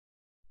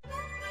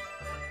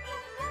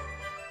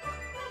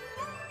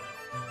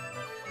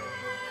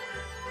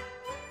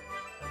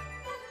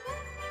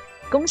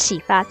恭喜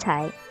发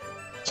财.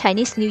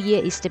 Chinese New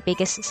Year is the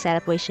biggest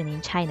celebration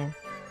in China.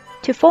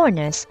 To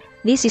foreigners,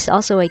 this is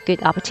also a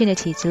good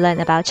opportunity to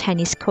learn about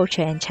Chinese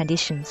culture and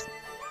traditions.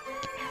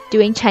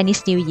 During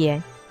Chinese New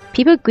Year,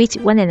 people greet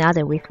one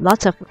another with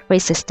lots of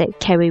phrases that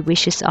carry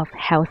wishes of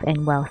health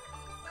and wealth.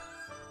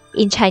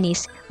 In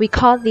Chinese, we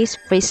call these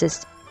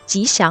phrases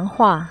吉祥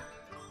话.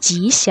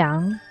 吉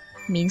祥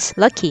means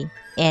lucky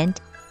and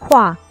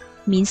话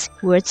means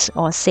words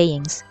or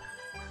sayings.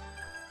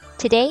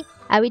 Today,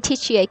 I will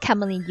teach you a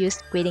commonly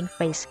used greeting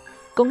phrase,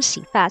 恭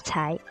喜发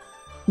财,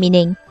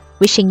 meaning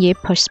wishing you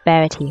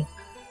prosperity.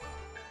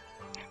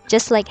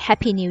 Just like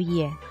Happy New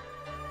Year,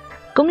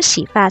 恭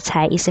喜发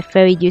财 is a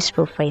very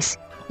useful phrase,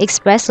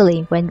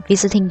 especially when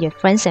visiting your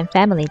friends and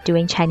family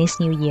during Chinese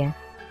New Year.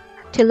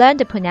 To learn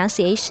the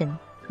pronunciation,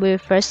 we will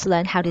first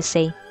learn how to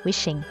say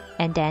wishing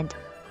and then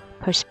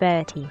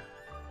prosperity.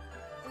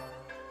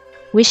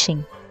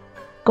 Wishing,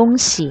 恭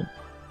喜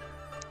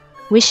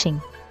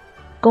Wishing,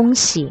 恭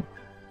喜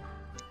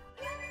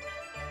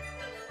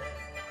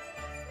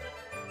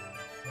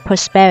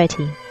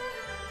Prosperity,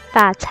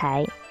 发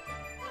财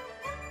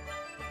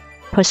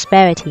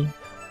Prosperity,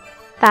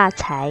 发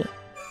财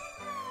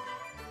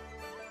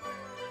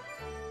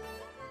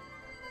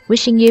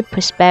Wishing you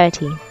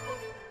prosperity,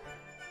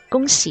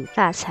 恭喜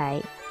发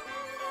财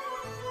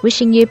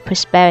Wishing you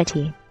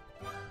prosperity,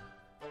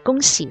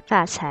 恭喜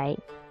发财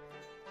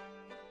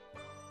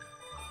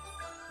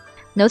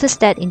Notice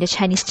that in the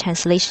Chinese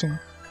translation,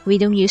 we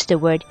don't use the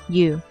word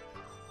you.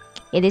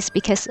 It is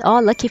because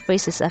all lucky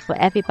phrases are for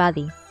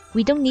everybody.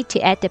 We don't need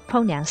to add the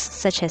pronouns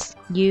such as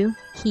you,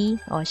 he,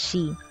 or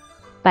she.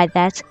 By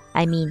that,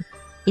 I mean,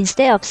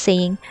 instead of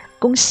saying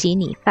恭喜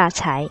你发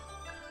财,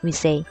 we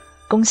say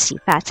恭喜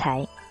发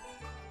财.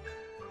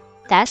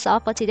 That's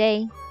all for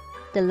today.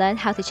 The Learn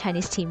How to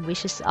Chinese team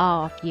wishes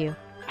all of you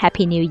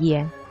Happy New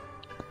Year.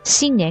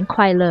 新年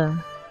快乐.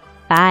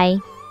 Bye.